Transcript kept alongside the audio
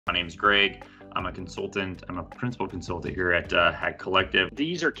My name's Greg. I'm a consultant. I'm a principal consultant here at Collectiv.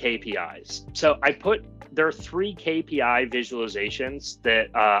 These are KPIs. So there are 3 KPI visualizations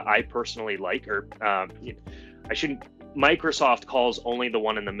that I personally like, Microsoft calls only the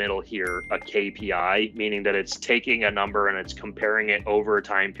one in the middle here a KPI, meaning that it's taking a number and it's comparing it over a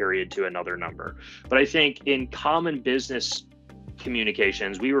time period to another number. But I think in common business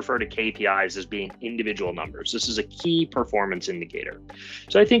communications, we refer to KPIs as being individual numbers. This is a key performance indicator.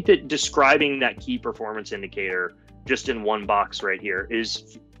 So I think that describing that key performance indicator just in one box right here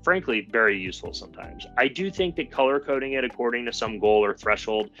is frankly very useful sometimes. I do think that color coding it according to some goal or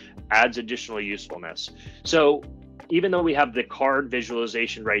threshold adds additional usefulness. So even though we have the card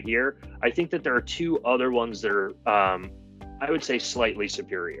visualization right here, I think that there are 2 other ones that are, I would say, slightly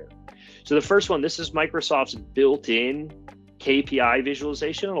superior. So the first one, this is Microsoft's built-in KPI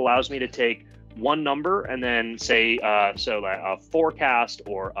visualization. It allows me to take one number and then say, a forecast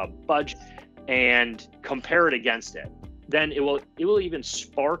or a budget, and compare it against it. Then it will even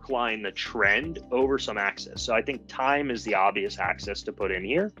spark line the trend over some axis. So I think time is the obvious axis to put in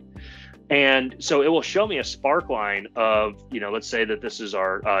here. And so it will show me a spark line of, let's say that this is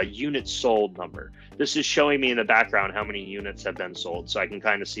our units sold number. This is showing me in the background how many units have been sold. So I can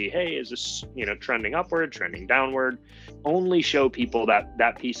kind of see, hey, is this, trending upward, trending downward? Only show people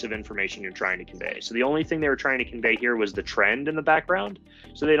that piece of information you're trying to convey. So the only thing they were trying to convey here was the trend in the background.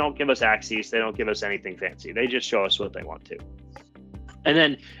 So they don't give us axes. They don't give us anything fancy. They just show us what they want to. And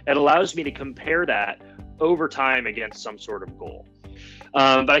then it allows me to compare that over time against some sort of goal.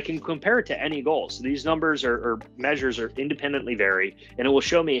 But I can compare it to any goal. So these numbers or measures are independently vary, and it will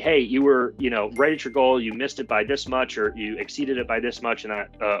show me, hey, you were, right at your goal, you missed it by this much, or you exceeded it by this much, and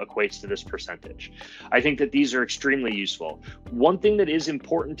that equates to this percentage. I think that these are extremely useful. One thing that is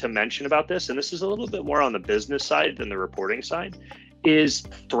important to mention about this, and this is a little bit more on the business side than the reporting side, is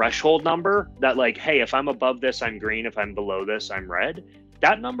threshold number that like, hey, if I'm above this, I'm green. If I'm below this, I'm red.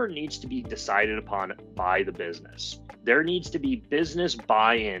 That number needs to be decided upon by the business. There needs to be business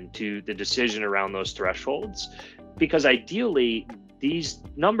buy-in to the decision around those thresholds, because ideally these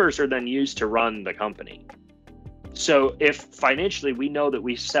numbers are then used to run the company. So if financially we know that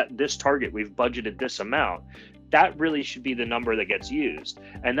we set this target, we've budgeted this amount, that really should be the number that gets used.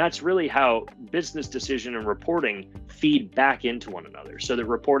 And that's really how business decision and reporting feed back into one another. So that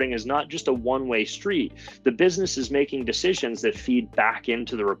reporting is not just a one-way street. The business is making decisions that feed back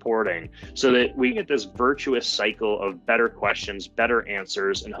into the reporting so that we get this virtuous cycle of better questions, better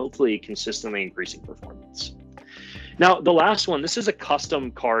answers, and hopefully consistently increasing performance. Now, the last one, this is a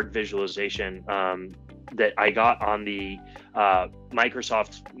custom card visualization that I got on the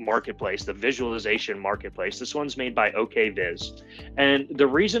Microsoft Marketplace, the visualization marketplace. This one's made by OKViz. And the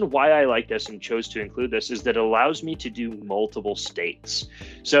reason why I like this and chose to include this is that it allows me to do multiple states.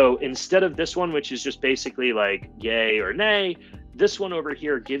 So instead of this one, which is just basically like yay or nay, this one over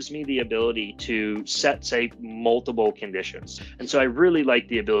here gives me the ability to set, say, multiple conditions. And so I really like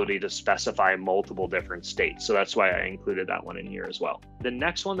the ability to specify multiple different states. So that's why I included that one in here as well. The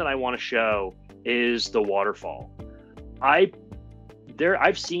next one that I want to show is the waterfall. I've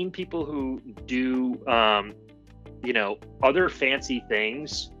seen people who do, other fancy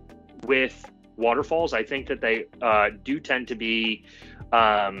things with waterfalls. I think that they do tend to be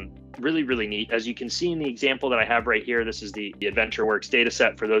really, really neat. As you can see in the example that I have right here, this is the AdventureWorks data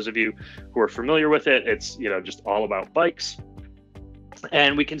set. For those of you who are familiar with it, it's, just all about bikes.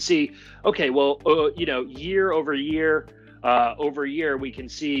 And we can see, okay, well, year over year, we can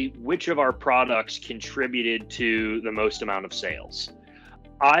see which of our products contributed to the most amount of sales.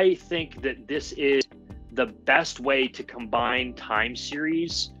 I think that this is the best way to combine time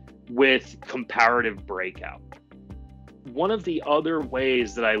series with comparative breakout. One of the other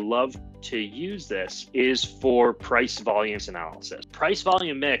ways that I love to use this is for price volumes analysis. Price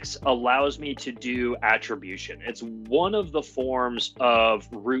volume mix allows me to do attribution. It's one of the forms of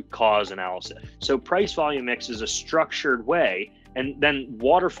root cause analysis. So price volume mix is a structured way, and then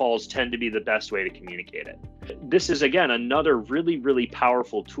waterfalls tend to be the best way to communicate it. This is, again, another really, really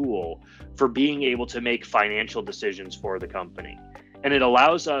powerful tool for being able to make financial decisions for the company. And it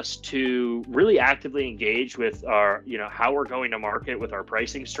allows us to really actively engage with our, how we're going to market with our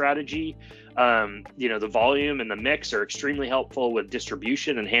pricing strategy. The volume and the mix are extremely helpful with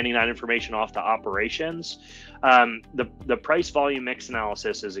distribution and handing that information off to operations. The price volume mix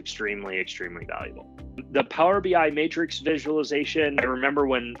analysis is extremely, extremely valuable. The Power BI matrix visualization, I remember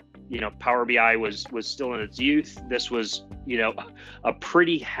when Power BI was still in its youth. This was, a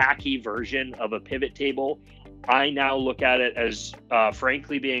pretty hacky version of a pivot table. I now look at it as,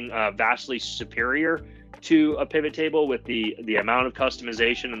 frankly, being vastly superior to a pivot table with the amount of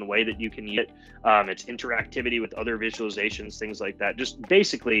customization and the way that you can use it, its interactivity with other visualizations, things like that. Just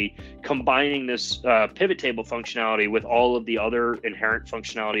basically combining this pivot table functionality with all of the other inherent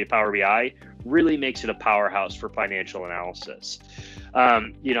functionality of Power BI really makes it a powerhouse for financial analysis.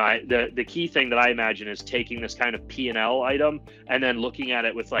 The key thing that I imagine is taking this kind of P&L item and then looking at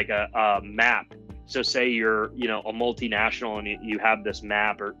it with like a map. So say you're, a multinational and you have this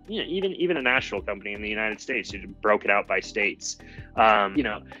map, or even a national company in the United States, you broke it out by states.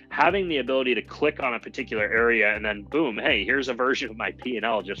 Having the ability to click on a particular area and then boom, hey, here's a version of my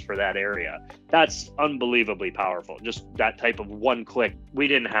P&L just for that area. That's unbelievably powerful. Just that type of one click. We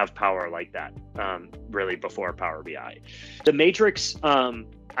didn't have power like that really before Power BI. The matrix.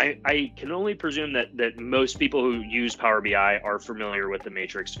 I can only presume that most people who use Power BI are familiar with the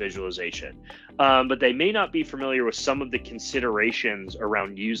matrix visualization, but they may not be familiar with some of the considerations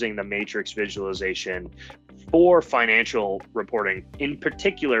around using the matrix visualization for financial reporting, in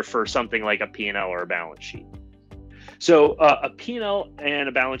particular for something like a P&L or a balance sheet. So a P&L and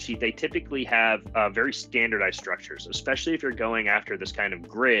a balance sheet, they typically have very standardized structures, especially if you're going after this kind of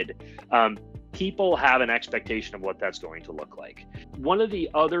grid. People have an expectation of what that's going to look like. One of the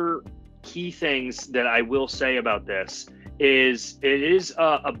other key things that I will say about this is it is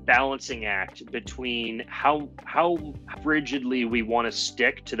a balancing act between how rigidly we want to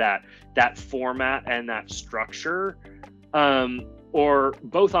stick to that format and that structure, or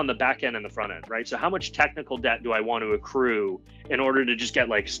both on the back end and the front end, right? So how much technical debt do I want to accrue in order to just get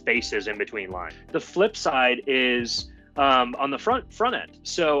like spaces in between lines? The flip side is on the front end.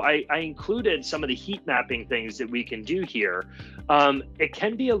 So I included some of the heat mapping things that we can do here. It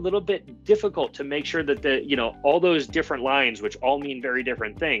can be a little bit difficult to make sure that all those different lines, which all mean very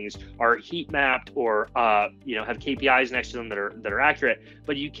different things, are heat mapped or have KPIs next to them that are accurate.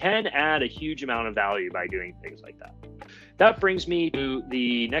 But you can add a huge amount of value by doing things like that. That brings me to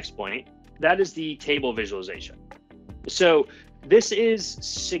the next point. That is the table visualization. So this is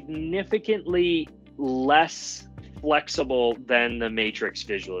significantly less flexible than the matrix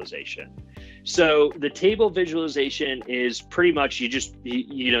visualization. So the table visualization is pretty much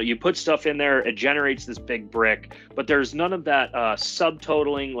you put stuff in there, it generates this big brick, but there's none of that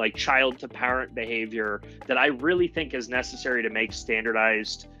subtotaling, like child to parent behavior that I really think is necessary to make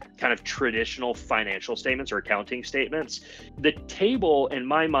standardized kind of traditional financial statements or accounting statements. The table, in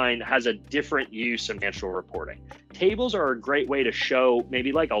my mind, has a different use in financial reporting. Tables are a great way to show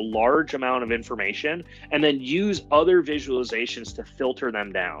maybe like a large amount of information and then use other visualizations to filter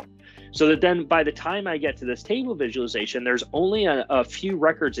them down. So that then by the time I get to this table visualization, there's only a few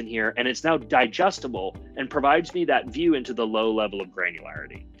records in here and it's now digestible and provides me that view into the low level of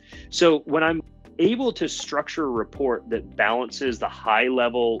granularity. So when I'm able to structure a report that balances the high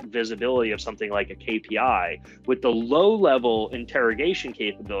level visibility of something like a KPI with the low level interrogation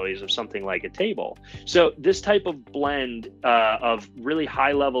capabilities of something like a table. So this type of blend of really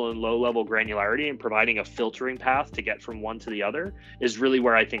high level and low level granularity and providing a filtering path to get from one to the other is really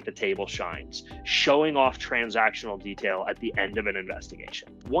where I think the table shines, showing off transactional detail at the end of an investigation.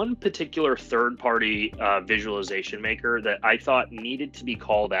 One particular third-party visualization maker that I thought needed to be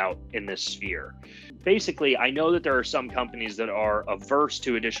called out in this sphere. Basically, I know that there are some companies that are averse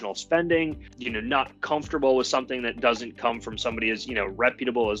to additional spending, not comfortable with something that doesn't come from somebody as,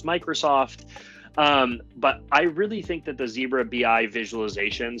 reputable as Microsoft. But I really think that the Zebra BI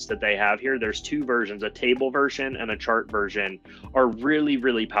visualizations that they have here, there's two versions, a table version and a chart version, are really,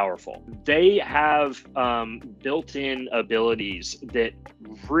 really powerful. They have built-in abilities that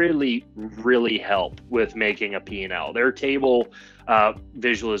really, really help with making a P&L. Their table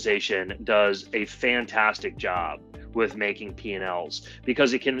visualization does a fantastic job with making P&Ls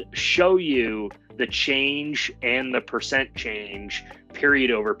because it can show you the change and the percent change period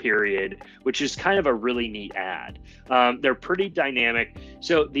over period, which is kind of a really neat add. They're pretty dynamic.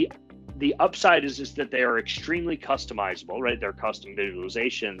 So the upside is that they are extremely customizable, right? They're custom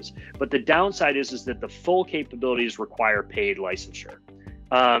visualizations, but the downside is that the full capabilities require paid licensure.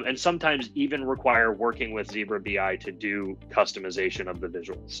 And sometimes even require working with Zebra BI to do customization of the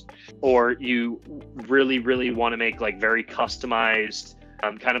visuals. Or you really, really want to make like very customized,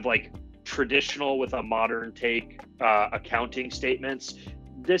 kind of like traditional with a modern take accounting statements.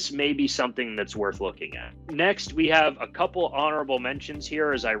 This may be something that's worth looking at. Next, we have a couple honorable mentions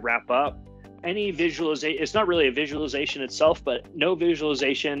here as I wrap up. Any visualization, it's not really a visualization itself, but no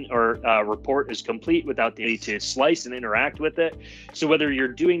visualization or report is complete without the ability to slice and interact with it. So whether you're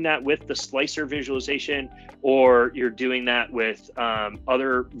doing that with the slicer visualization or you're doing that with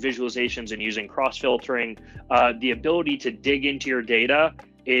other visualizations and using cross-filtering, the ability to dig into your data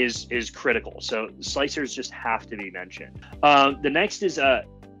is critical. So slicers just have to be mentioned. The next is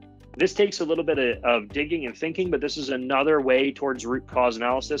this takes a little bit of digging and thinking, but this is another way towards root cause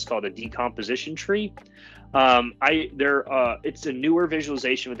analysis called a decomposition tree. It's a newer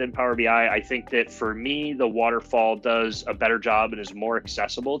visualization within Power BI. I think that for me, the waterfall does a better job and is more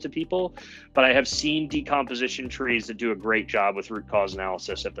accessible to people, but I have seen decomposition trees that do a great job with root cause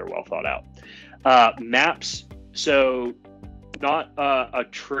analysis if they're well thought out. Maps. So not a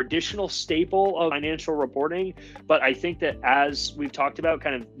traditional staple of financial reporting, but I think that as we've talked about,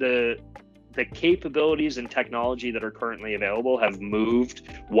 kind of the capabilities and technology that are currently available have moved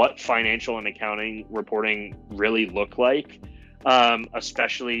what financial and accounting reporting really look like,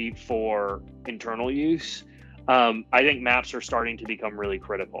 especially for internal use. I think maps are starting to become really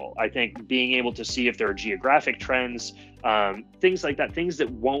critical. I think being able to see if there are geographic trends, things like that, things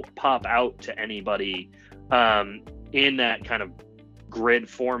that won't pop out to anybody in that kind of grid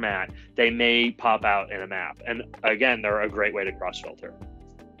format, they may pop out in a map. And again, they're a great way to cross-filter.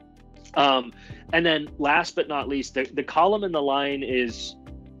 And then last but not least, the column and the line is,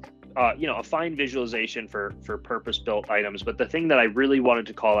 a fine visualization for purpose-built items. But the thing that I really wanted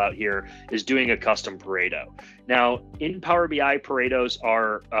to call out here is doing a custom Pareto. Now, in Power BI, Paretos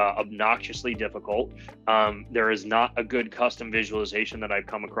are obnoxiously difficult. There is not a good custom visualization that I've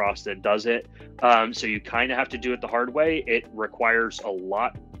come across that does it. So you kind of have to do it the hard way. It requires a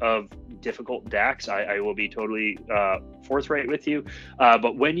lot of difficult DAX. I will be totally forthright with you.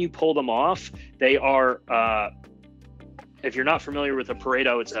 But when you pull them off, they are... if you're not familiar with a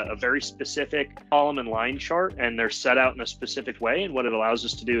Pareto, it's a very specific column and line chart, and they're set out in a specific way. And what it allows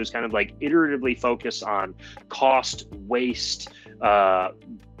us to do is kind of like iteratively focus on cost, waste,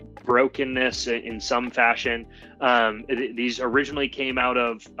 brokenness in some fashion. These originally came out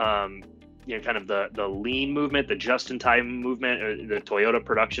of kind of the lean movement, the just-in-time movement, or the Toyota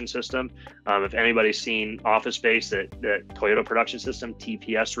production system. If anybody's seen Office Space, that Toyota production system,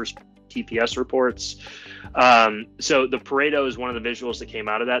 TPS reports. So the Pareto is one of the visuals that came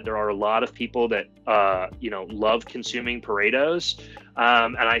out of that. There are a lot of people that love consuming Paretos,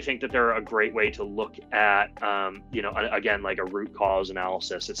 and I think that they're a great way to look at again, like a root cause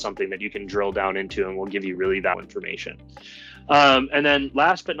analysis. It's something that you can drill down into and will give you really valuable information. And then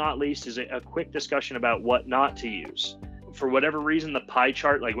last but not least is a quick discussion about what not to use. For whatever reason, the pie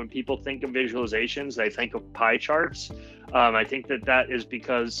chart, like when people think of visualizations, they think of pie charts. I think that is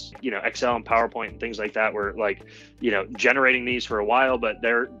because, Excel and PowerPoint and things like that were like, generating these for a while, but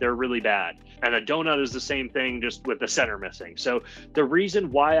they're really bad. And a donut is the same thing, just with the center missing. So the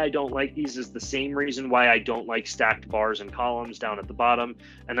reason why I don't like these is the same reason why I don't like stacked bars and columns down at the bottom.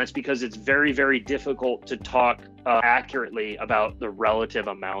 And that's because it's very, very difficult to talk accurately about the relative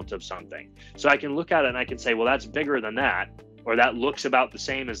amount of something. So I can look at it and I can say, well, that's bigger than that, or that looks about the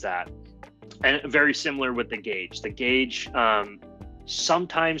same as that. And very similar with the gauge. The gauge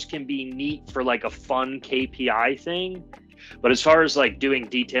sometimes can be neat for like a fun KPI thing. But as far as like doing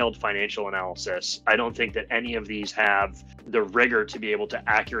detailed financial analysis, I don't think that any of these have the rigor to be able to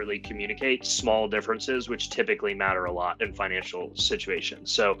accurately communicate small differences, which typically matter a lot in financial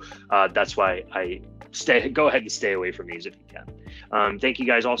situations. So that's why I go ahead and stay away from these if you can. Thank you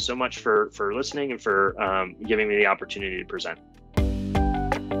guys all so much for listening and for giving me the opportunity to present.